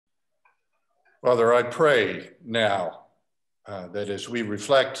Father, I pray now that as we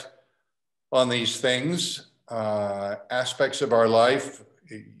reflect on these things, aspects of our life,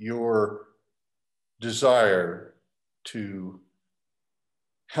 your desire to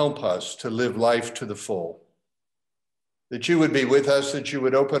help us to live life to the full, that you would be with us, that you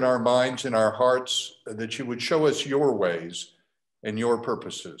would open our minds and our hearts, that you would show us your ways and your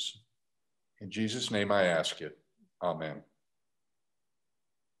purposes. In Jesus' name I ask it. Amen.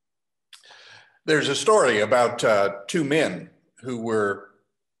 There's a story about two men who were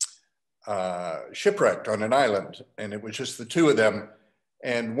shipwrecked on an island, and it was just the two of them.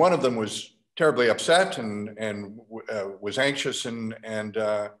 And one of them was terribly upset and was anxious, and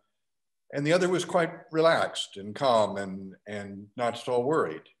the other was quite relaxed and calm and not at all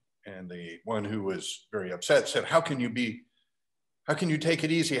worried. And the one who was very upset said, how can you take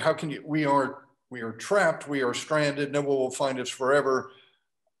it easy? How can you, we are trapped, we are stranded, no one will find us forever.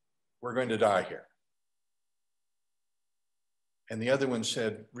 We're going to die here. And the other one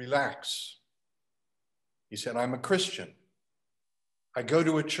said, relax. He said, I'm a Christian. I go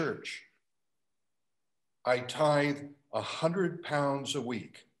to a church. I tithe 100 pounds a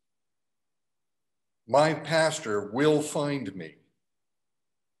week. My pastor will find me.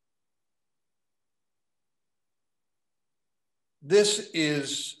 This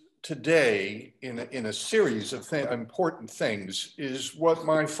is today, in a series of important things, is what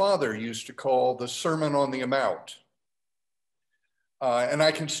my father used to call the Sermon on the Mount. And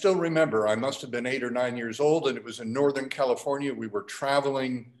I can still remember, I must have been 8 or 9 years old, and it was in Northern California. We were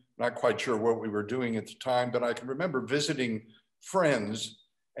traveling, not quite sure what we were doing at the time, but I can remember visiting friends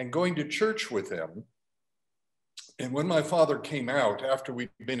and going to church with them. And when my father came out, after we'd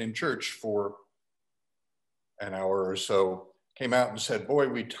been in church for an hour or so, came out and said, boy,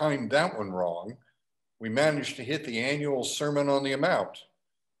 we timed that one wrong. We managed to hit the annual Sermon on the Mount.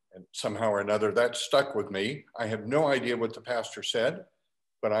 And somehow or another, that stuck with me. I have no idea what the pastor said,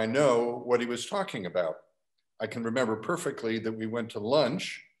 but I know what he was talking about. I can remember perfectly that we went to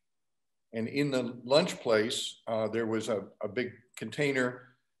lunch, and in the lunch place, there was a big container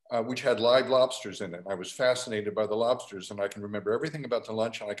which had live lobsters in it. I was fascinated by the lobsters, and I can remember everything about the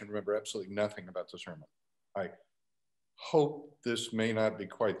lunch, and I can remember absolutely nothing about the sermon. I hope this may not be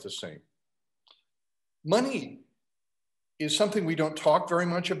quite the same. Money is something we don't talk very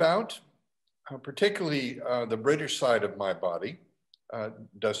much about, particularly the British side of my body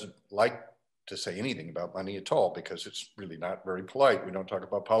doesn't like to say anything about money at all because it's really not very polite. We don't talk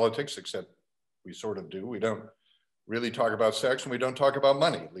about politics, except we sort of do. We don't really talk about sex, and we don't talk about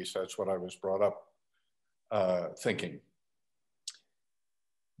money. At least that's what I was brought up thinking.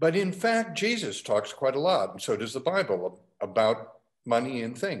 But in fact, Jesus talks quite a lot, and so does the Bible, about money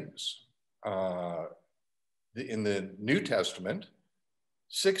and things. In the New Testament,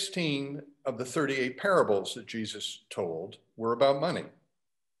 16 of the 38 parables that Jesus told were about money.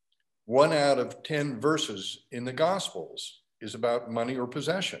 1 out of 10 verses in the Gospels is about money or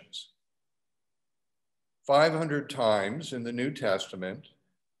possessions. 500 times in the New Testament,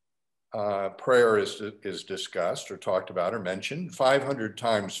 prayer is discussed or talked about or mentioned. 500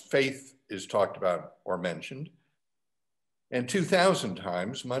 times faith is talked about or mentioned. And 2,000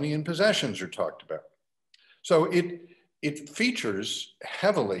 times money and possessions are talked about. So it features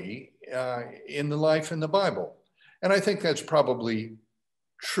heavily in the life in the Bible. And I think that's probably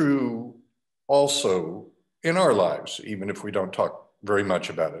true also in our lives, even if we don't talk very much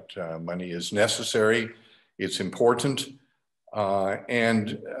about it. Money is necessary, it's important,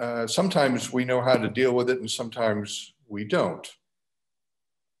 and sometimes we know how to deal with it and sometimes we don't.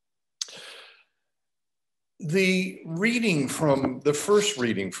 The first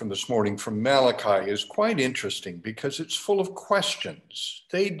reading from this morning from Malachi is quite interesting because it's full of questions.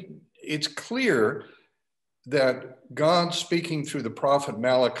 It's clear that God, speaking through the prophet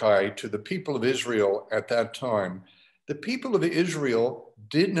Malachi to the people of Israel at that time, the people of Israel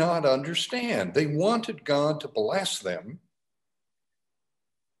did not understand. They wanted God to bless them,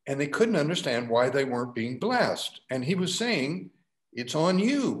 and they couldn't understand why they weren't being blessed. And he was saying, it's on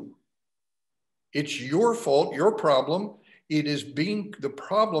you. It's your fault, your problem. The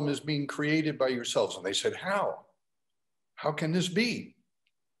problem is being created by yourselves. And they said, how? How can this be?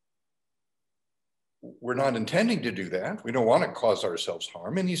 We're not intending to do that. We don't want to cause ourselves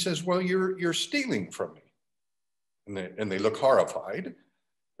harm. And he says, well, you're stealing from me. And they look horrified.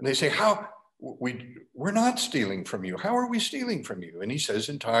 And they say, how? We're not stealing from you. How are we stealing from you? And he says,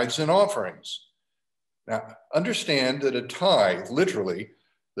 in tithes and offerings. Now, understand that a tithe, literally,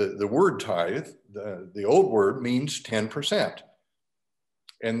 the word tithe, the old word means 10%.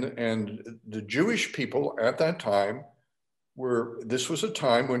 And the Jewish people at that time this was a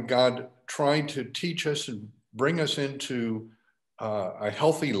time when God tried to teach us and bring us into a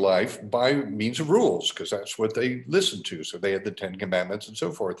healthy life by means of rules, because that's what they listened to. So they had the 10 Commandments and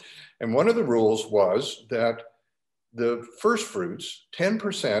so forth. And one of the rules was that the first fruits,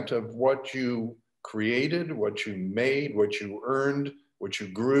 10% of what you created, what you made, what you earned, what you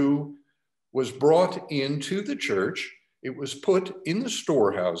grew, was brought into the church. It was put in the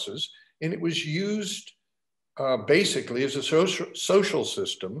storehouses, and it was used basically as a social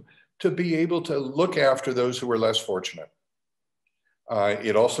system to be able to look after those who were less fortunate.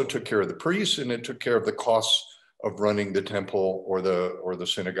 It also took care of the priests, and it took care of the costs of running the temple or the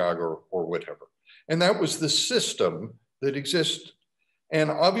synagogue or whatever. And that was the system that existed. And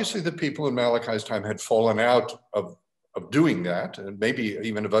obviously the people in Malachi's time had fallen out of doing that, and maybe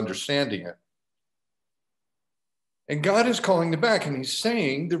even of understanding it. And God is calling them back, and he's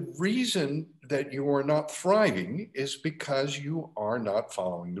saying the reason that you are not thriving is because you are not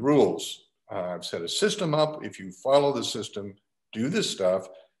following the rules. I've set a system up. If you follow the system, do this stuff,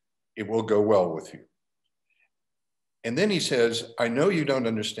 it will go well with you. And then he says, I know you don't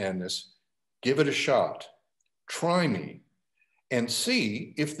understand this. Give it a shot. Try me and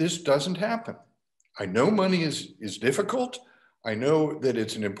see if this doesn't happen. I know money is difficult. I know that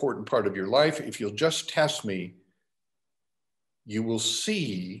it's an important part of your life. If you'll just test me, you will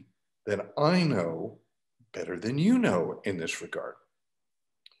see that I know better than you know in this regard.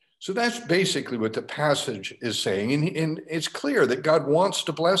 So that's basically what the passage is saying. And it's clear that God wants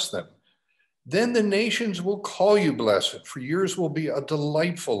to bless them. Then the nations will call you blessed, for yours will be a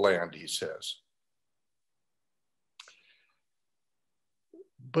delightful land, he says.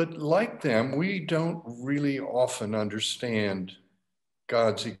 But like them, we don't really often understand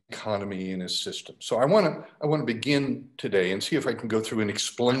God's economy and his system. So I want to begin today and see if I can go through and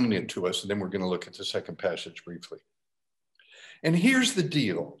explain it to us, and then we're going to look at the second passage briefly. And here's the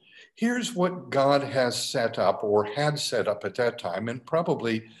deal. Here's what God has set up or had set up at that time, and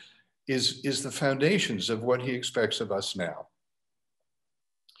probably is the foundations of what he expects of us now.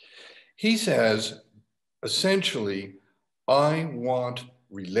 He says, essentially, I want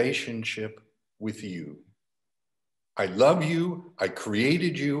relationship with you. I love you. I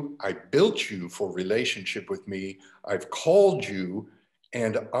created you. I built you for relationship with me. I've called you,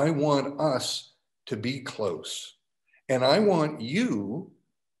 and I want us to be close. And I want you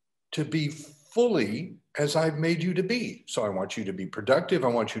to be fully as I've made you to be. So I want you to be productive. I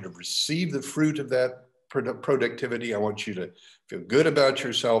want you to receive the fruit of that productivity. I want you to feel good about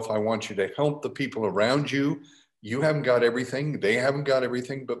yourself. I want you to help the people around you. You haven't got everything. They haven't got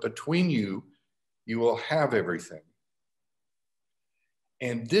everything. But between you, you will have everything.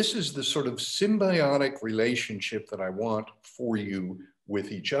 And this is the sort of symbiotic relationship that I want for you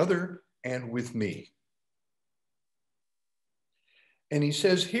with each other and with me. And he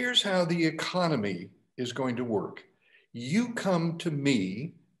says, here's how the economy is going to work. You come to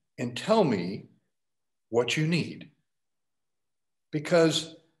me and tell me what you need,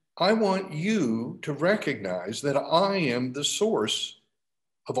 because I want you to recognize that I am the source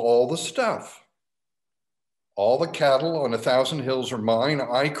of all the stuff. All the cattle on 1,000 hills are mine.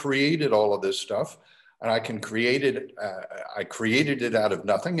 I created all of this stuff, and I can create it. I created it out of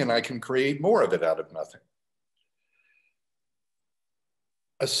nothing, and I can create more of it out of nothing.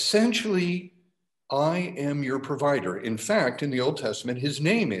 Essentially, I am your provider. In fact, in the Old Testament, his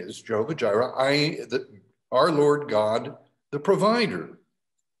name is Jehovah Jireh, our Lord God, the provider.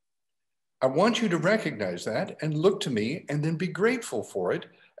 I want you to recognize that and look to me and then be grateful for it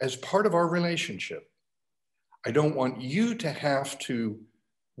as part of our relationship. I don't want you to have to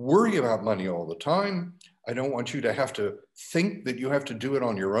worry about money all the time. I don't want you to have to think that you have to do it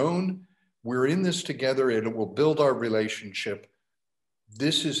on your own. We're in this together, and it will build our relationship.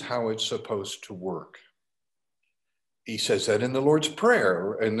 This is how it's supposed to work. He says that in the Lord's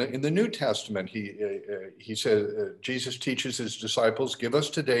Prayer. And in the New Testament, he says, Jesus teaches his disciples, give us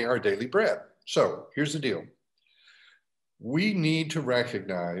today our daily bread. So here's the deal. We need to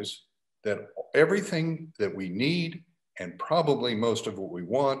recognize that everything that we need, and probably most of what we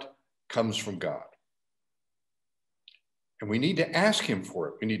want, comes from God. And we need to ask him for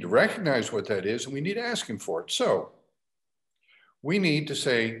it. We need to recognize what that is, and we need to ask him for it. So we need to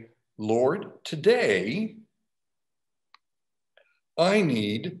say, Lord, today I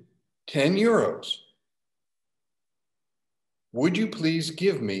need 10 euros. Would you please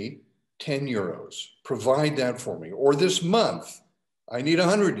give me 10 euros? Provide that for me. Or this month, I need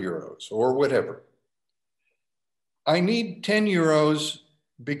 100 euros or whatever. I need 10 euros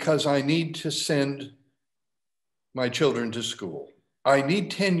because I need to send my children to school. I need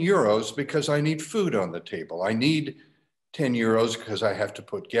 10 euros because I need food on the table. I need 10 euros because I have to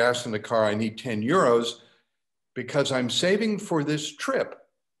put gas in the car. I need 10 euros because I'm saving for this trip,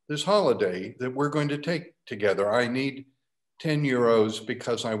 this holiday that we're going to take together. I need 10 euros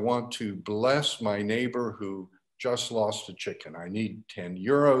because I want to bless my neighbor who just lost a chicken. I need 10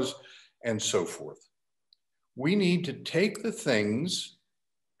 euros and so forth. We need to take the things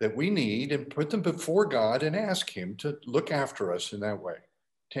that we need and put them before God and ask him to look after us in that way.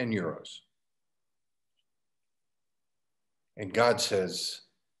 10 euros. And God says,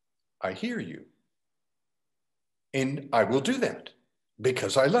 I hear you. And I will do that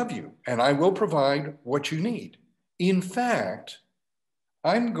because I love you and I will provide what you need. In fact,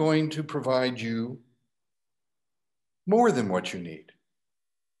 I'm going to provide you more than what you need.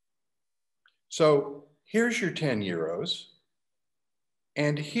 So here's your 10 euros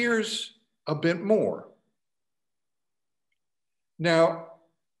and here's a bit more. Now,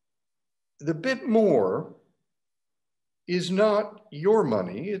 the bit more is not your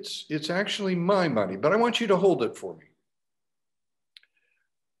money, it's actually my money, but I want you to hold it for me.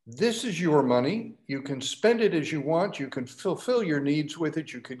 This is your money. You can spend it as you want. You can fulfill your needs with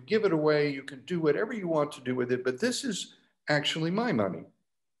it. You can give it away. You can do whatever you want to do with it, but this is actually my money.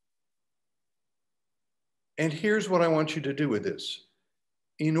 And here's what I want you to do with this.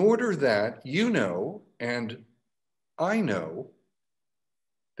 In order that you know, and I know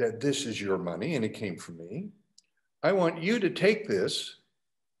that this is your money and it came from me, I want you to take this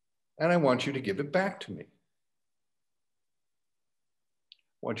and I want you to give it back to me.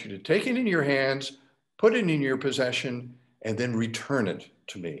 I want you to take it in your hands, put it in your possession, and then return it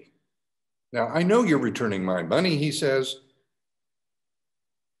to me. Now, I know you're returning my money, he says,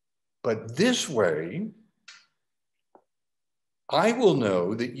 but this way, I will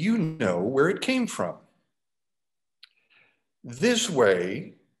know that you know where it came from. This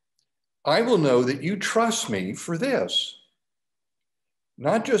way, I will know that you trust me for this,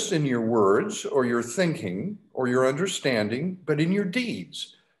 not just in your words or your thinking or your understanding, but in your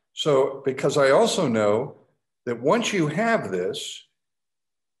deeds. So, because I also know that once you have this,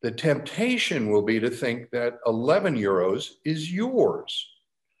 the temptation will be to think that 11 euros is yours.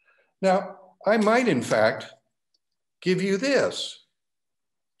 Now, I might, in fact, give you this.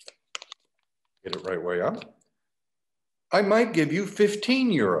 Get it right way up. I might give you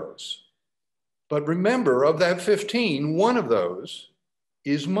 15 euros. But remember, of that 15, one of those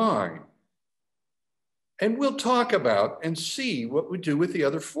is mine. And we'll talk about and see what we do with the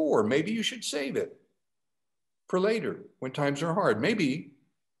other 4. Maybe you should save it for later when times are hard. Maybe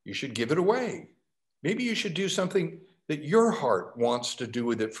you should give it away. Maybe you should do something that your heart wants to do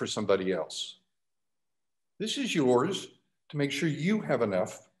with it for somebody else. This is yours to make sure you have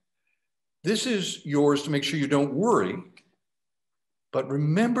enough. This is yours to make sure you don't worry. But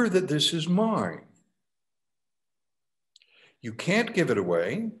remember that this is mine. You can't give it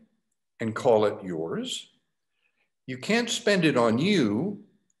away and call it yours. You can't spend it on you.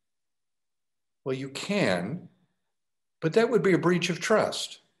 Well, you can, but that would be a breach of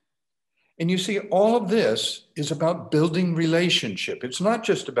trust. And you see, all of this is about building relationship. It's not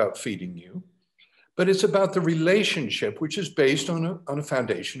just about feeding you, but it's about the relationship, which is based on a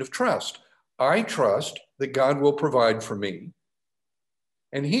foundation of trust. I trust that God will provide for me,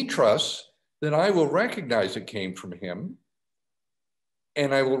 and he trusts that I will recognize it came from him,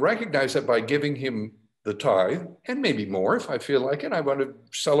 and I will recognize that by giving him the tithe, and maybe more if I feel like it. I want to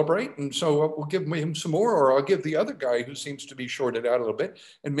celebrate, and so we'll give him some more, or I'll give the other guy who seems to be shorted out a little bit.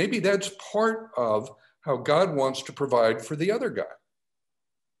 And maybe that's part of how God wants to provide for the other guy.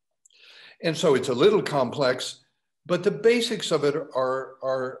 And so it's a little complex, but the basics of it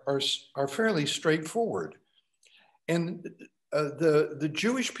are fairly straightforward. And the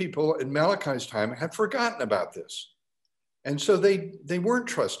Jewish people in Malachi's time had forgotten about this. And so they weren't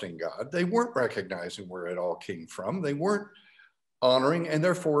trusting God. They weren't recognizing where it all came from. They weren't honoring, and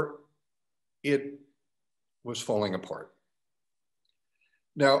therefore it was falling apart.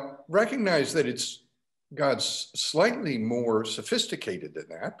 Now, recognize that God's slightly more sophisticated than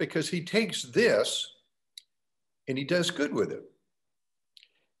that, because he takes this and he does good with it.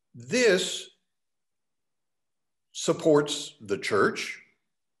 This supports the church,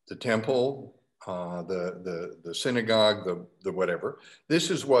 the temple, the synagogue, the whatever. This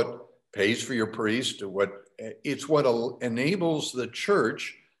is what pays for your priest. It's what enables the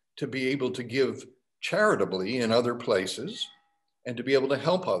church to be able to give charitably in other places and to be able to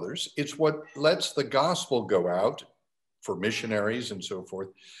help others. It's what lets the gospel go out for missionaries and so forth.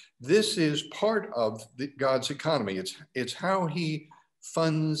 This is part of God's economy. It's how he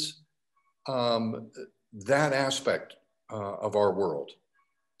funds that aspect of our world.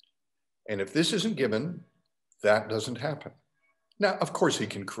 And if this isn't given, that doesn't happen. Now, of course, he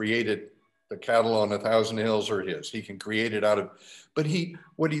can create it. The cattle on 1,000 hills are his. He can create it out of, but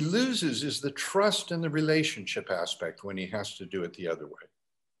what he loses is the trust and the relationship aspect when he has to do it the other way.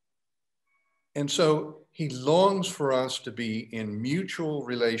 And so he longs for us to be in mutual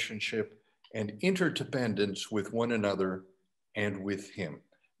relationship and interdependence with one another and with him.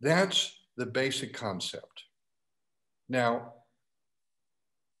 That's the basic concept. Now,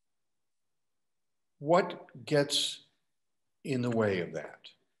 what gets in the way of that?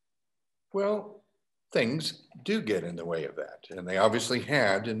 Well, things do get in the way of that. And they obviously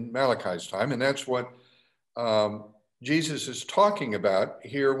had in Malachi's time. And that's what Jesus is talking about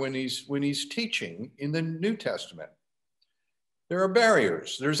here when he's teaching in the New Testament. There are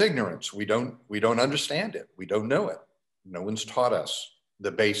barriers. There's ignorance. We don't understand it. We don't know it. No one's taught us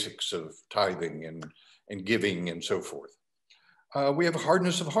the basics of tithing and giving and so forth. We have a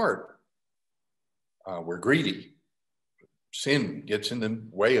hardness of heart. We're greedy. Sin gets in the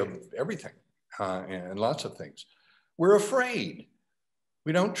way of everything and lots of things. We're afraid.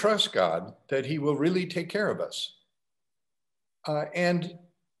 We don't trust God that he will really take care of us. And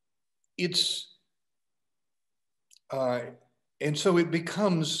so it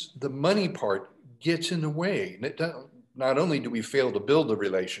becomes the money part gets in the way. And not only do we fail to build the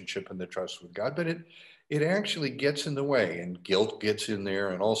relationship and the trust with God, but it actually gets in the way, and guilt gets in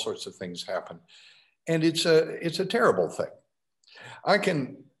there and all sorts of things happen. And it's a terrible thing. I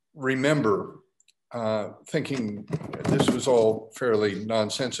can remember thinking this was all fairly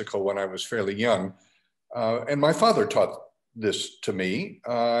nonsensical when I was fairly young. And my father taught this to me,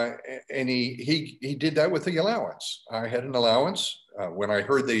 and he did that with the allowance. I had an allowance. When I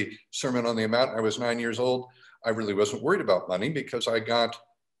heard the Sermon on the Mount, I was 9 years old. I really wasn't worried about money because I got,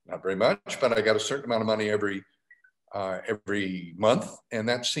 not very much, but I got a certain amount of money every month, and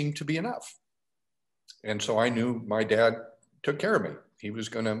that seemed to be enough. And so I knew my dad took care of me. He was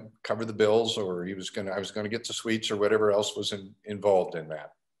going to cover the bills, or I was going to get the sweets or whatever else was involved in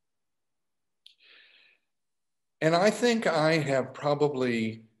that. And I think I have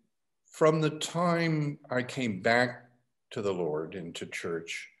probably, from the time I came back to the Lord and to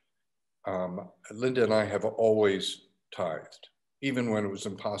church, Linda and I have always tithed, even when it was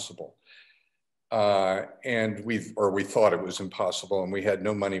impossible. And we thought it was impossible, and we had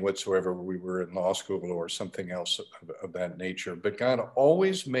no money whatsoever. We were in law school or something else of that nature. But God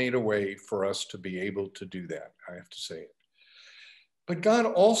always made a way for us to be able to do that, I have to say it. But God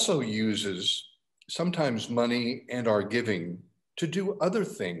also uses sometimes money and our giving to do other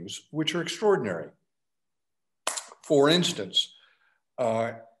things which are extraordinary. For instance,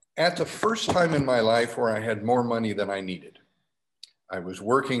 at the first time in my life where I had more money than I needed, I was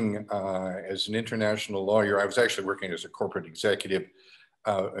working as an international lawyer. I was actually working as a corporate executive,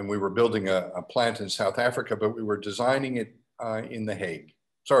 and we were building a plant in South Africa, but we were designing it in The Hague.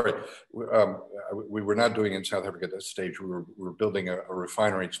 Sorry, we were not doing it in South Africa at that stage. We were building a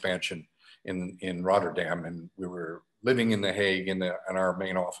refinery expansion in Rotterdam, and we were living in The Hague, and our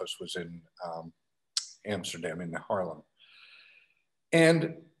main office was in Amsterdam, in Haarlem.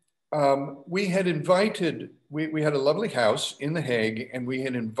 And we had invited, we had a lovely house in The Hague, and we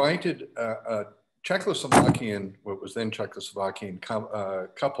had invited a Czechoslovakian, what was then Czechoslovakian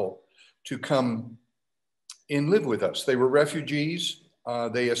couple to come and live with us. They were refugees.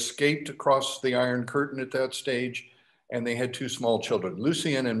 They escaped across the Iron Curtain at that stage, and they had two small children,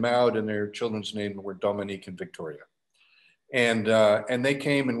 Lucien and Maud, and their children's names were Dominique and Victoria. And they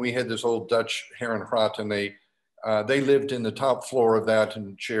came, and we had this old Dutch Herrenhut, and they lived in the top floor of that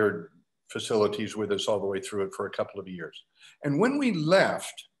and shared facilities with us all the way through it for a couple of years. And when we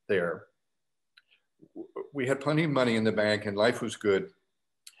left there, we had plenty of money in the bank and life was good.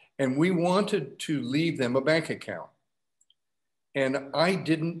 And we wanted to leave them a bank account. And I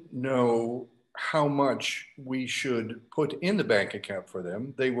didn't know how much we should put in the bank account for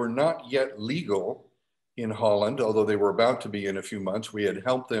them. They were not yet legal in Holland, although they were about to be in a few months. We had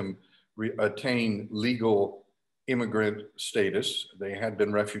helped them attain legal immigrant status. They had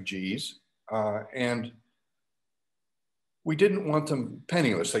been refugees, and we didn't want them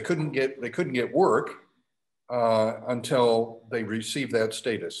penniless. They couldn't get work until they received that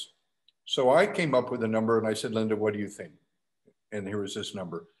status. So I came up with a number, and I said, Linda, what do you think? And here was this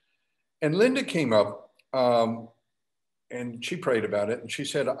number. And Linda came up, and she prayed about it, and she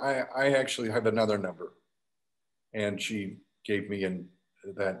said, I actually have another number. And she gave me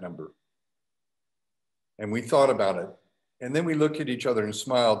that number. And we thought about it. And then we looked at each other and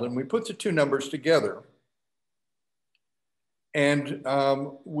smiled, and we put the two numbers together. And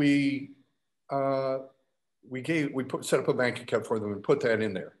we set up a bank account for them and put that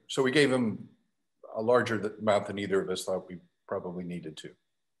in there. So we gave them a larger amount than either of us thought we probably needed to,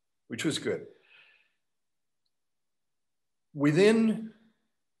 which was good. But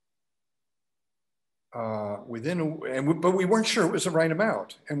we weren't sure it was the right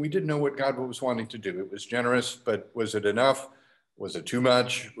amount, and we didn't know what God was wanting to do. It was generous, but was it enough? Was it too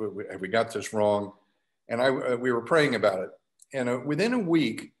much? Have we got this wrong? And we were praying about it. And within a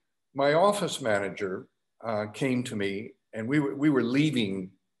week, my office manager came to me, and we were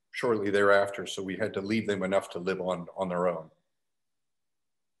leaving shortly thereafter, so we had to leave them enough to live on their own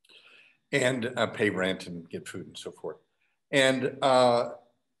and pay rent and get food and so forth. And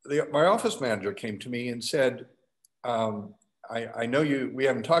my office manager came to me and said, I know we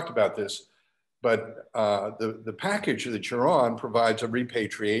haven't talked about this, but the package that you're on provides a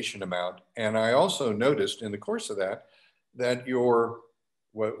repatriation amount. And I also noticed in the course of that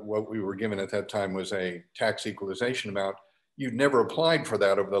what we were given at that time was a tax equalization amount. You'd never applied for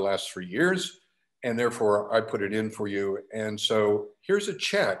that over the last 3 years, and therefore I put it in for you. And so here's a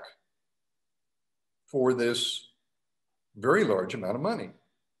check for this very large amount of money.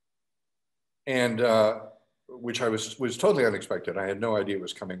 And which I was totally unexpected. I had no idea it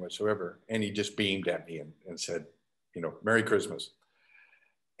was coming whatsoever. And he just beamed at me and said, Merry Christmas.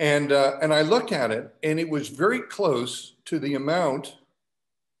 And I looked at it, and it was very close to the amount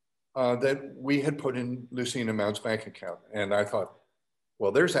that we had put in Lucy and Mount's bank account. And I thought,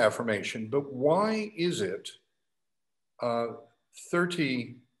 well, there's affirmation, but why is it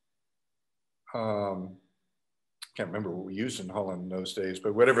 30, can't remember what we used in Holland in those days,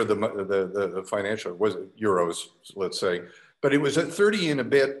 but whatever the financial was, euros, let's say, but it was at 30 and a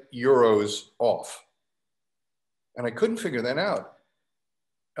bit euros off. And I couldn't figure that out.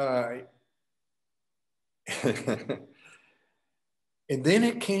 And then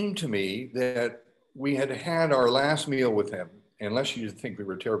it came to me that we had had our last meal with him. Unless you think we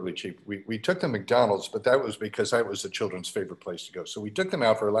were terribly cheap, we took them McDonald's, but that was because that was the children's favorite place to go. So we took them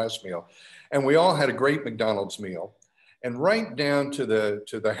out for our last meal, and we all had a great McDonald's meal. And right down to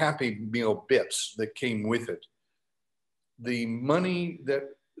the Happy Meal bits that came with it, the money that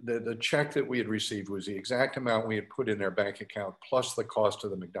the check that we had received was the exact amount we had put in their bank account plus the cost of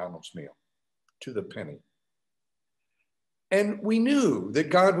the McDonald's meal, to the penny. And we knew that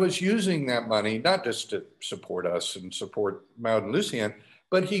God was using that money, not just to support us and support Maud and Lucien,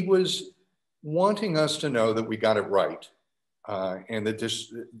 but he was wanting us to know that we got it right, and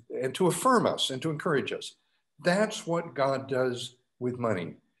to affirm us and to encourage us. That's what God does with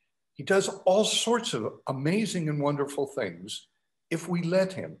money. He does all sorts of amazing and wonderful things if we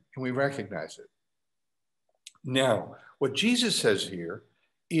let him and we recognize it. Now, what Jesus says here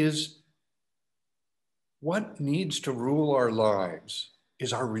is what needs to rule our lives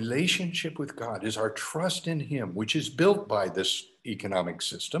is our relationship with God, is our trust in him, which is built by this economic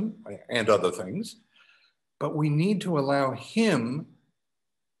system and other things. But we need to allow him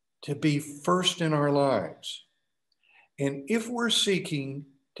to be first in our lives. And if we're seeking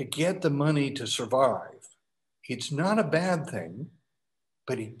to get the money to survive, it's not a bad thing,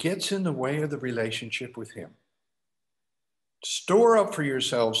 but it gets in the way of the relationship with him. Store up for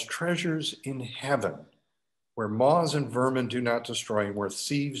yourselves treasures in heaven, where moths and vermin do not destroy, and where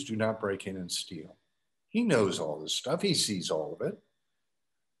thieves do not break in and steal. He knows all this stuff. He sees all of it.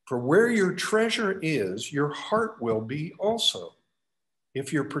 For where your treasure is, your heart will be also.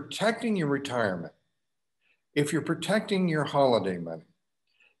 If you're protecting your retirement, if you're protecting your holiday money,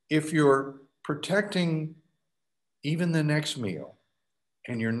 if you're protecting even the next meal,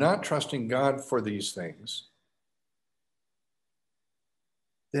 and you're not trusting God for these things,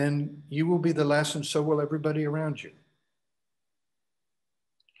 then you will be the less, and so will everybody around you.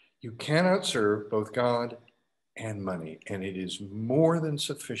 You cannot serve both God and money, and it is more than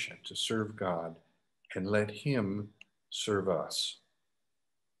sufficient to serve God and let him serve us.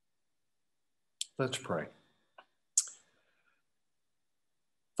 Let's pray.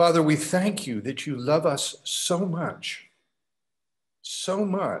 Father, we thank you that you love us so much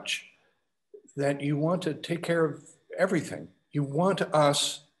that you want to take care of everything. You want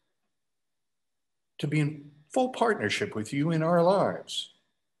us to be in full partnership with you in our lives.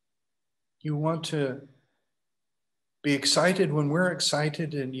 You want to be excited when we're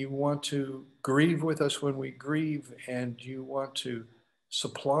excited, and you want to grieve with us when we grieve, and you want to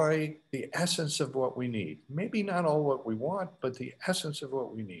supply the essence of what we need. Maybe not all what we want, but the essence of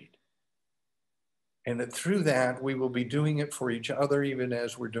what we need. And that through that, we will be doing it for each other, even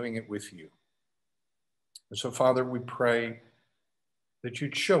as we're doing it with you. And so, Father, we pray that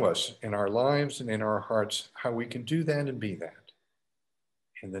you'd show us in our lives and in our hearts how we can do that and be that.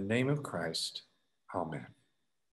 In the name of Christ, amen.